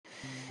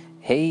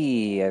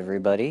Hey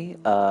everybody.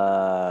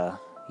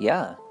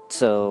 Yeah.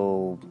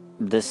 So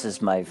this is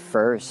my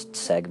first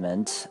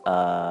segment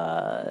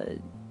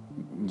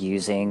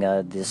using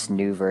this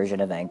new version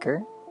of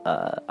Anchor.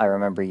 I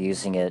remember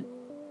using it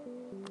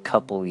a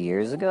couple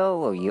years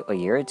ago, a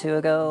year or two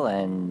ago,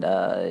 and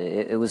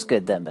it was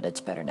good then, but it's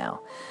better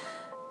now.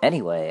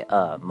 Anyway,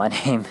 my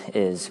name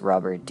is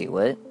Robert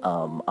DeWitt.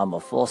 I'm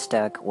a full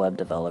stack web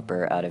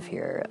developer out of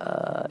here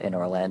in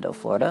Orlando,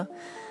 Florida.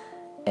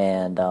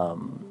 And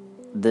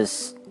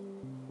this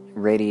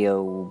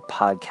radio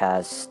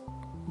podcast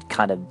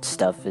kind of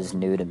stuff is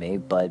new to me,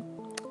 but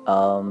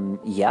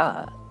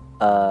yeah,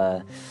 uh,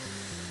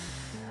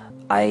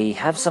 I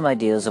have some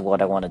ideas of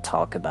what I want to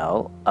talk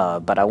about,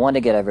 but I want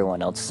to get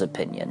everyone else's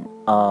opinion.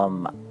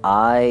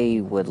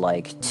 I would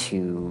like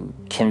to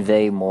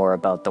convey more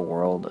about the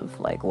world of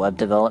like web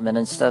development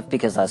and stuff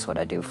because that's what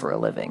I do for a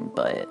living.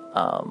 But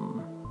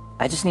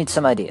I just need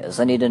some ideas.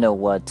 I need to know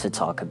what to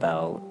talk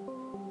about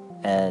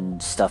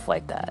and stuff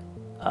like that.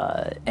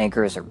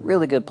 Anchor is a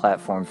really good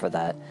platform for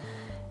that,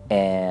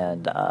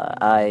 and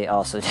I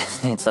also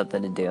just need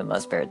something to do in my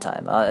spare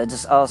time. I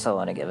just also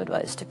want to give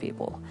advice to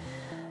people,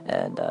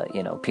 and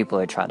people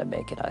are trying to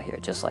make it out here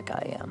just like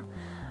I am.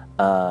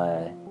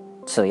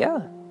 So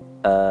yeah,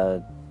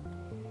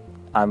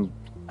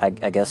 I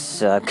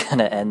guess I'm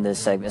gonna end this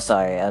segment.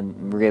 Sorry,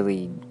 I'm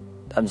really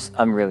new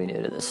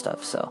to this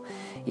stuff. So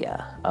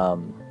yeah,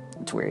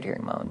 it's weird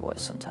hearing my own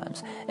voice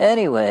sometimes.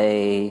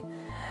 Anyway,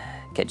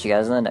 catch you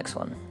guys in the next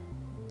one.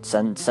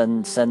 Send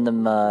them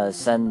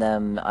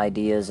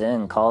ideas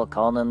in. Call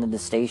them to the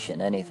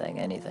station.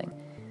 Anything.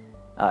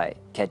 All right,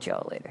 catch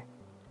y'all later.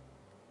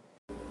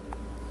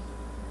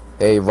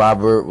 Hey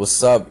Robert,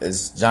 what's up?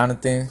 It's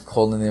Jonathan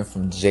calling in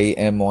from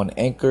JM on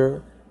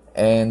Anchor,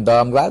 and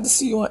I'm glad to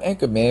see you on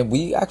Anchor, man.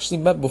 We actually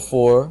met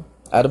before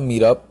at a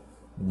meetup.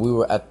 We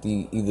were at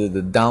either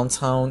the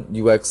downtown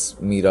UX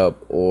meetup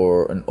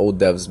or an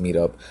ODevs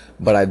meetup,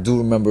 but I do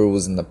remember it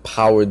was in the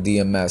Power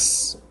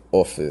DMS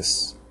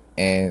office,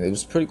 and it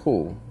was pretty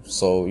cool.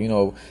 So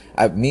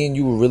me and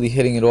you were really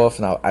hitting it off,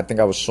 and I think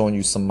I was showing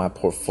you some of my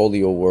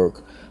portfolio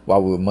work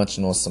while we were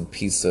munching on some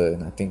pizza,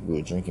 and I think we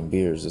were drinking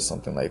beers or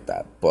something like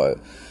that. But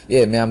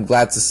yeah, man, I'm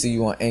glad to see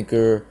you on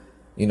Anchor.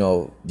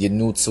 You're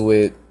new to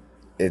it.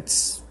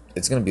 It's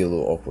gonna be a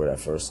little awkward at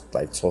first,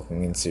 like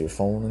talking into your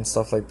phone and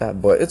stuff like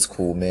that, but it's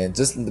cool, man.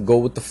 Just go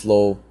with the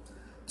flow.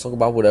 Talk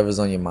about whatever's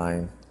on your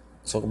mind.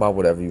 Talk about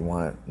whatever you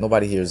want.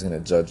 Nobody here is gonna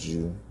judge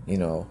you.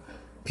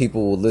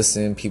 People will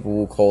listen. People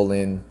will call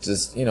in.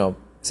 Just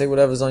say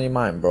whatever's on your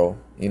mind, bro.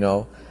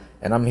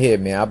 And I'm here,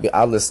 man.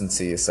 I'll listen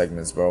to your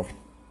segments, bro.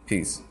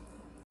 Peace.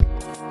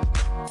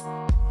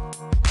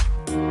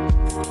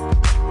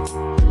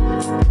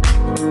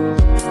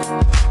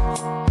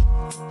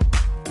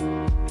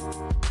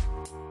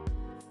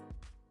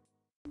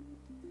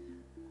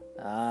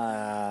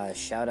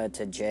 Shout out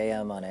to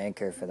JM on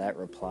Anchor for that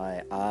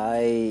reply.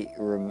 I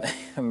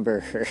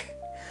remember,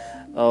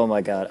 oh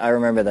my god, I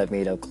remember that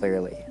meetup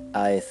clearly.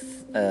 I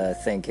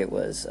think it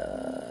was,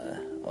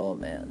 oh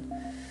man.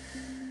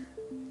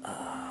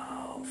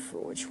 For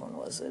which one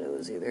was it? It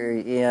was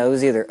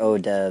either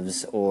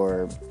ODevs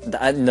or,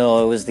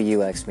 no, it was the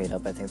UX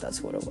meetup. I think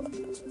that's what it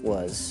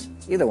was.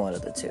 Either one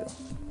of the two.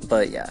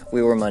 But yeah,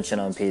 we were munching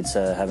on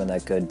pizza, having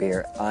that good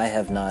beer. I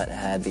have not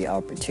had the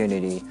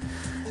opportunity,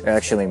 or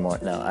actually more,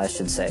 no, I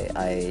should say,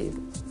 I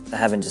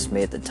haven't just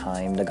made the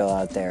time to go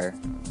out there.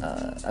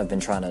 I've been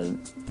trying to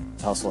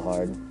hustle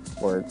hard,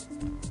 work,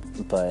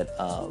 but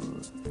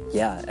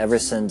yeah, ever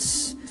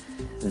since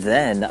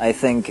then, I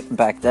think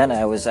back then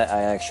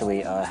I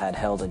actually had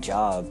held a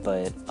job,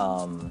 but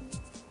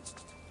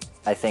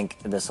I think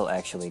this will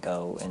actually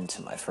go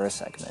into my first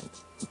segment,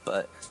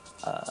 but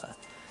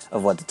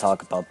of what to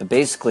talk about. But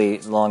basically,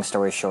 long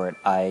story short,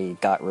 I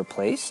got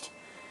replaced,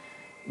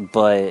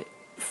 but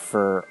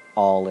for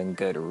all in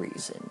good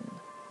reason,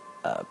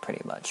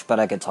 pretty much. But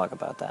I could talk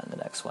about that in the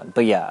next one.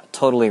 But yeah,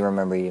 totally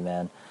remember you,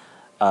 man.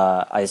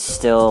 I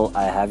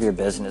have your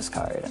business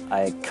card.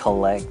 I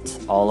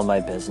collect all of my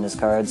business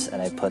cards and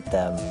I put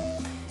them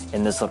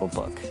in this little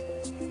book,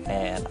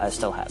 and I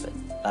still have it.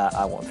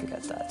 I won't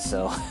forget that.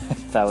 So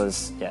that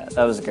was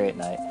a great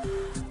night.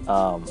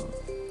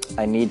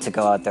 I need to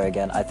go out there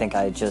again. I think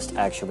I just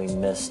actually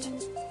missed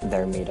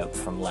their meetup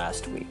from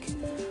last week.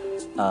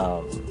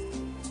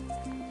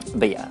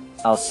 But yeah,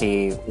 I'll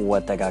see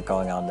what they got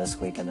going on this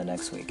week and the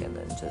next week, and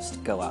then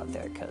just go out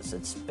there because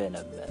it's been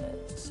a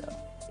minute. So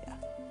yeah.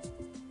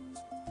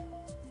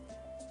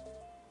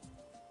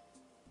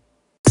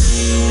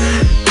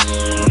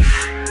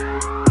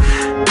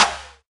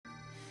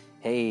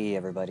 Hey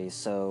everybody,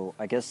 so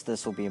I guess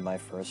this will be my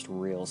first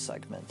real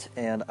segment,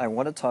 and I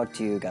want to talk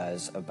to you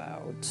guys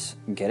about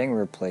getting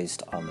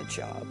replaced on the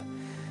job.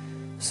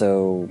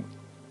 So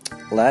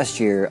last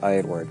year I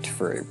had worked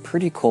for a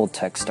pretty cool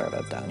tech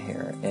startup down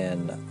here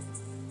in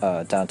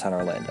downtown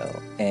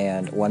Orlando,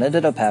 and what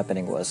ended up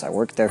happening was I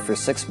worked there for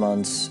 6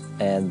 months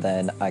and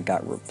then I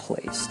got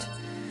replaced.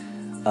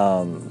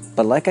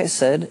 But like I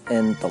said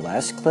in the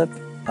last clip,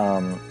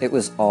 It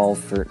was all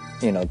for,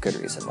 good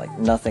reason. Like,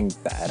 nothing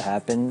bad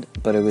happened,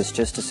 but it was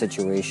just a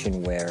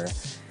situation where,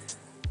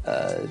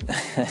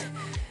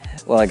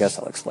 well, I guess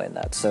I'll explain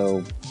that.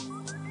 So,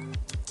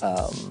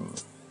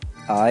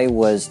 I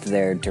was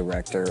their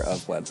director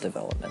of web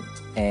development,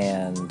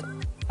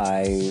 and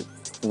I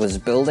was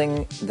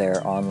building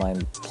their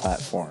online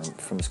platform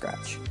from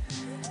scratch.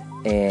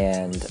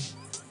 And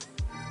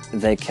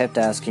they kept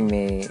asking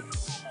me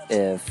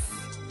if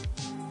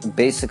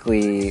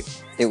basically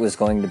it was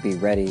going to be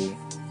ready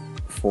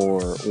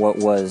for what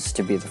was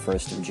to be the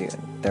 1st of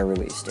June, their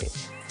release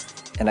date.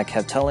 And I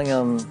kept telling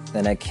them,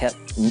 and I kept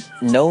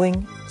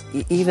knowing,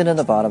 even in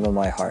the bottom of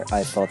my heart,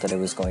 I felt that it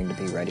was going to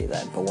be ready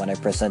then. But when I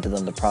presented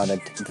them the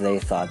product, they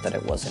thought that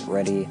it wasn't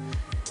ready.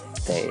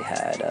 They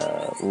had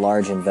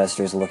large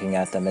investors looking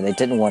at them, and they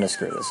didn't want to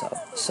screw this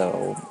up.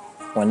 So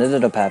what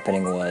ended up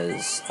happening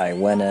was I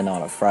went in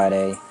on a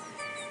Friday.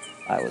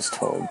 I was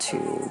told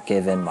to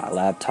give in my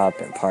laptop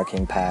and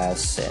parking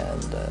pass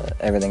and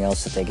everything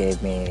else that they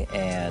gave me,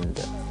 and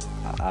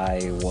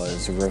I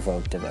was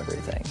revoked of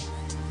everything.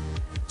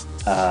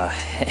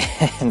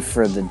 And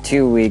for the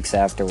 2 weeks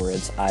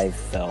afterwards, I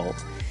felt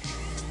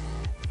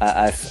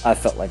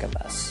like a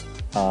mess.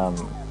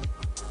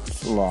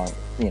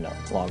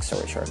 Long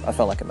story short, I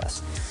felt like a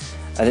mess.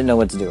 I didn't know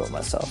what to do with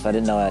myself. I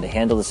didn't know how to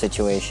handle the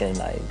situation.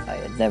 I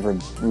had never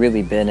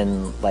really been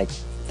in like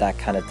that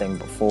kind of thing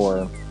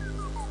before.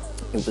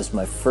 It was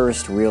my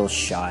first real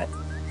shot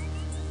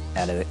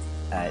at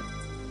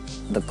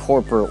the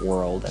corporate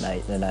world,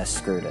 and I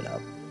screwed it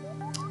up.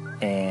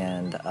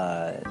 And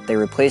they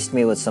replaced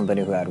me with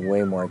somebody who had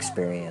way more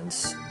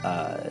experience,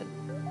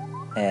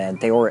 and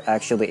they were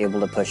actually able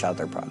to push out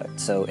their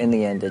product. So in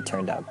the end, it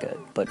turned out good.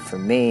 But for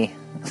me,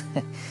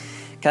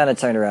 kind of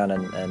turned around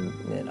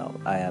and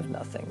I have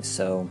nothing.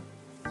 So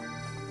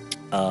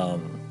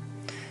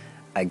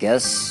I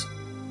guess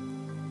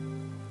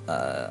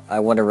I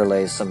want to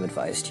relay some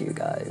advice to you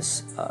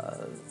guys.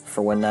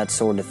 For when that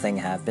sort of thing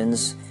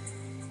happens,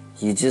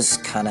 you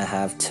just kind of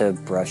have to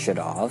brush it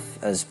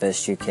off as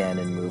best you can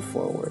and move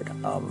forward.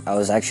 I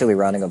was actually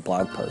writing a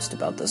blog post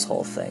about this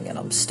whole thing, and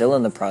I'm still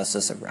in the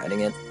process of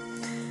writing it.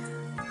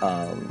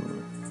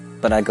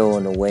 But I go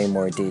into way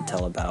more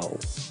detail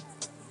about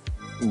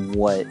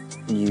what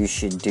you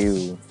should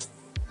do,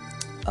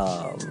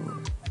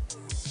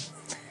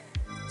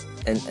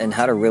 and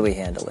how to really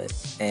handle it.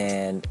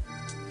 And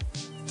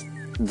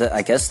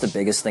I guess the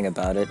biggest thing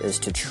about it is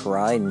to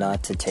try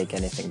not to take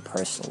anything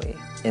personally.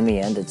 In the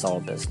end, it's all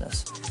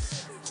business.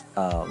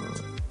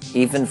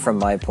 Even from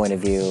my point of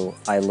view,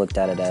 I looked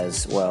at it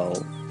as,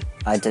 well,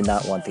 I did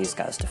not want these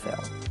guys to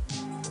fail.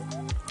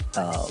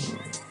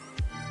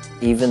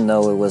 Even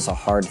though it was a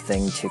hard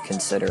thing to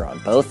consider on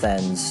both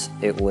ends,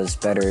 it was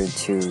better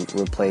to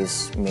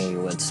replace me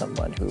with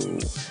someone who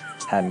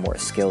had more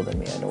skill than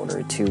me in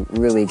order to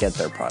really get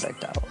their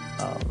product out.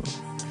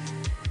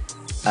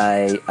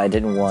 I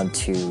didn't want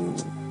to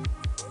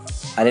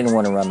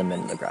run them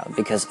into the ground,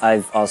 because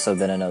I've also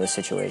been in other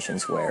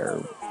situations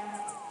where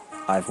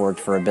I've worked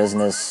for a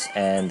business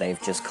and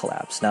they've just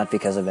collapsed. Not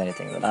because of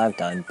anything that I've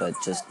done, but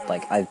just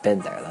like I've been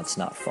there. That's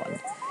not fun.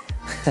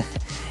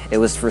 It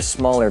was for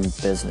smaller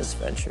business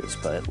ventures,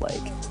 but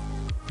like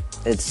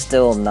it's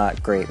still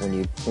not great when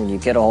you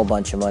get a whole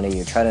bunch of money,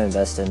 you try to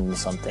invest in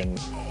something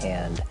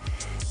and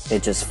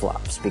it just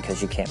flops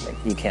because you can't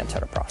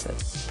turn a profit.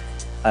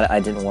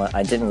 I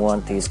didn't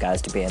want these guys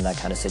to be in that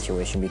kind of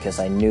situation, because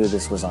I knew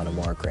this was on a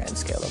more grand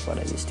scale of what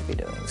I used to be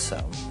doing.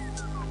 So,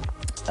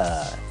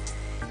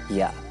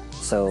 yeah.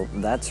 So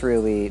that's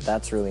really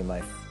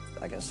my.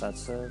 I guess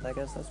that's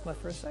my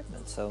first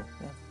segment. So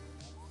yeah.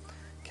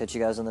 Catch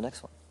you guys on the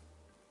next one.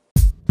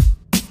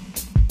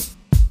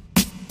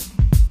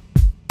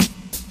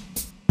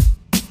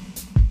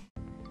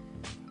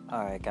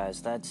 All right,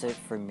 guys. That's it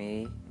for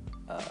me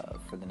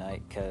for the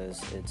night,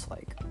 because it's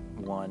like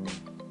 1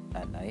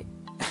 at night.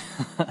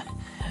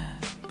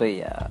 But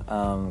yeah,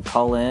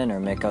 call in or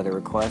make other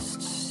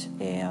requests,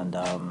 and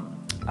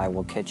I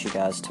will catch you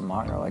guys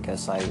tomorrow. I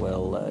guess I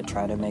will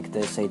try to make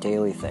this a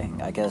daily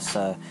thing. I guess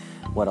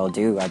what I'll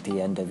do at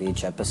the end of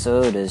each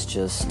episode is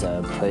just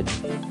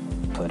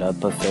put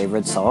up a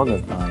favorite song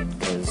of mine,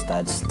 because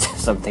that's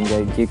something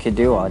that you could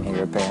do on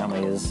here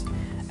apparently, is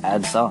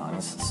add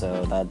songs.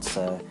 So that's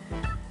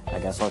I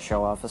guess I'll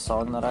show off a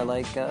song that I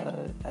like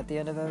at the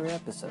end of every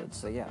episode.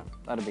 So yeah,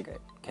 that'll be great.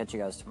 Catch you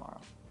guys tomorrow.